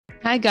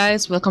Hi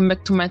guys, welcome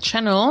back to my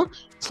channel.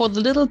 For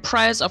the little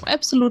price of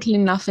absolutely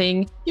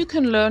nothing, you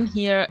can learn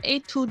here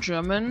A2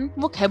 German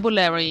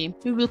vocabulary.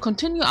 We will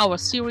continue our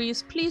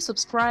series. Please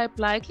subscribe,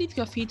 like, leave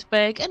your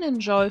feedback and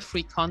enjoy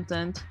free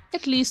content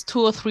at least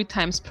 2 or 3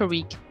 times per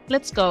week.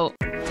 Let's go!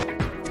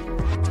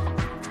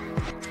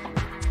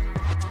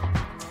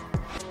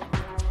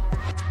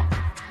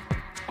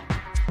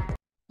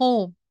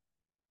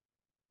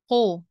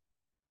 Pro,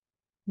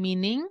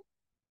 meaning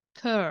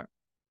pro.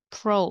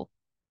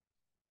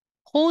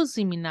 Pro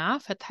Seminar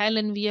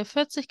verteilen wir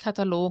 40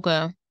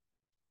 Kataloge.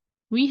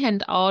 We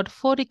hand out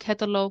 40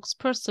 catalogs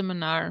per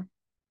seminar.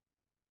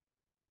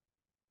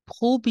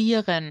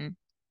 Probieren,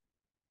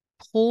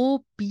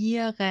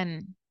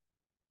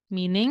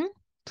 meaning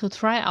to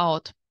try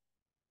out.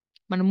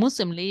 Man muss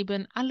im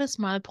Leben alles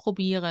mal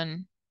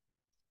probieren.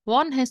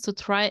 One has to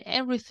try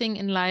everything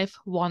in life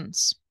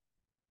once.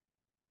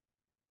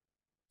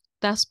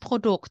 Das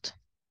Produkt,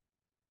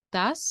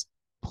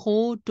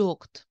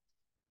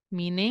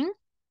 meaning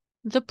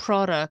the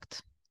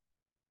product.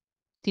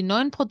 Die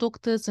neuen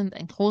Produkte sind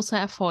ein großer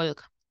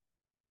Erfolg.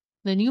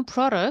 The new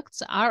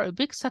products are a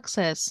big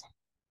success.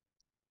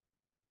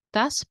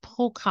 Das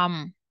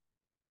Programm,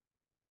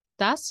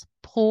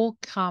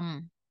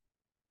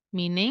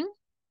 meaning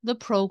the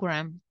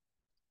program.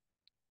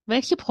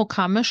 Welche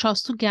Programme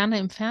schaust du gerne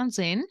im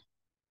Fernsehen?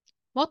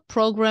 What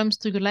programs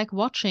do you like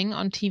watching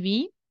on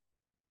TV?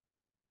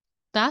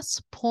 Das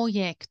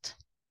Projekt,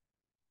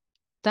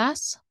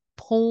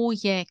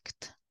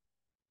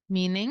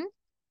 meaning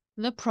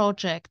the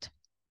project.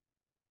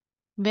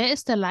 Wer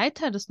ist der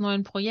Leiter des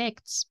neuen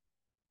Projekts?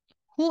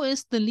 Who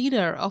is the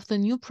leader of the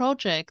new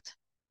project?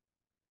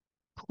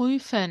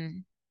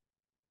 Prüfen,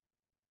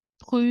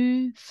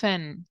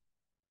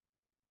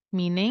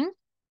 meaning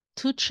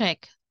to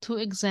check, to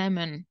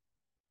examine.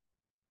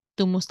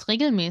 Du musst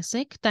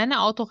regelmäßig deine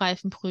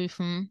Autoreifen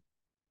prüfen.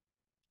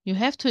 You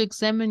have to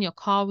examine your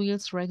car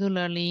wheels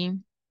regularly.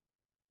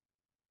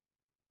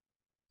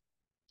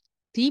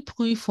 Die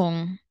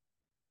Prüfung,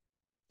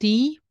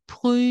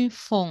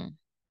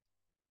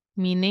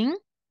 meaning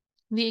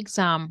the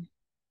exam.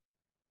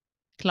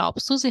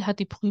 Glaubst du, sie hat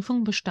die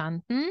Prüfung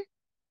bestanden?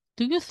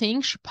 Do you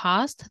think she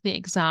passed the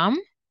exam?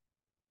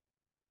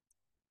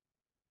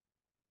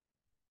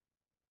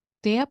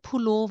 Der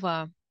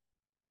Pullover,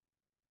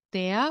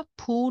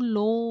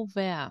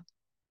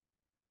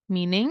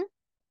 meaning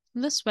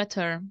the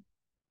sweater.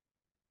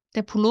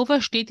 Der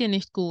Pullover steht dir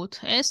nicht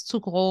gut, er ist zu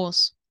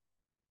groß.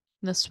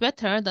 The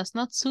sweater does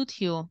not suit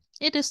you,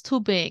 it is too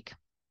big.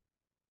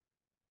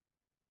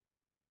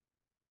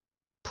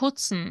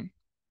 Putzen,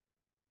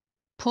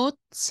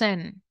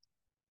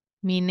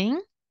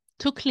 meaning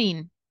to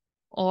clean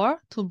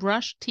or to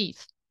brush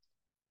teeth.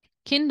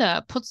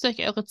 Kinder, putzt euch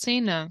eure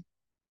Zähne.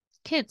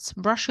 Kids,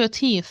 brush your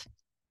teeth.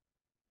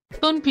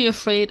 Don't be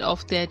afraid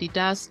of Daddy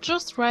Does,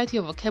 just write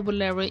your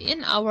vocabulary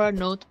in our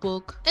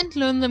notebook and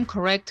learn them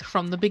correct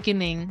from the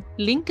beginning.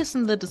 Link is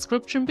in the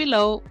description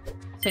below.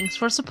 Thanks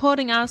for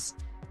supporting us.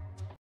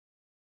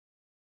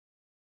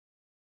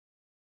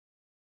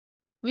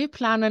 Wir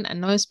planen ein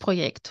neues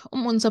Projekt,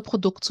 um unser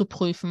Produkt zu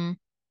prüfen.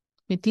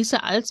 Mit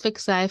dieser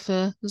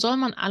Allzweckseife soll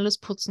man alles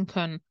putzen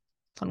können,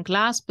 von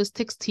Glas bis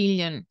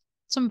Textilien,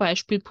 zum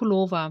Beispiel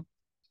Pullover.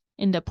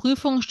 In der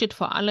Prüfung steht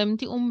vor allem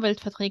die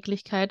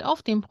Umweltverträglichkeit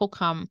auf dem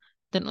Programm,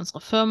 denn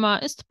unsere Firma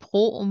ist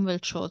pro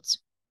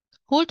Umweltschutz.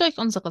 Holt euch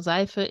unsere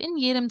Seife in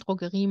jedem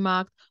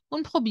Drogeriemarkt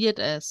und probiert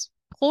es.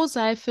 Pro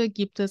Seife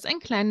gibt es ein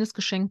kleines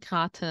Geschenk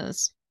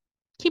gratis.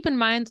 Keep in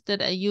mind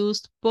that I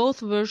used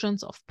both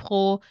versions of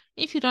Pro.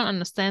 If you don't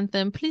understand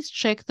them, please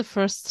check the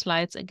first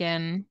slides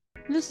again.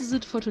 This is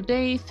it for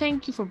today.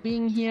 Thank you for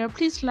being here.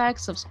 Please like,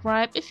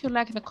 subscribe if you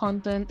like the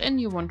content and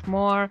you want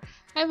more.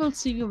 I will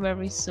see you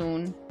very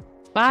soon.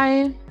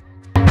 Bye!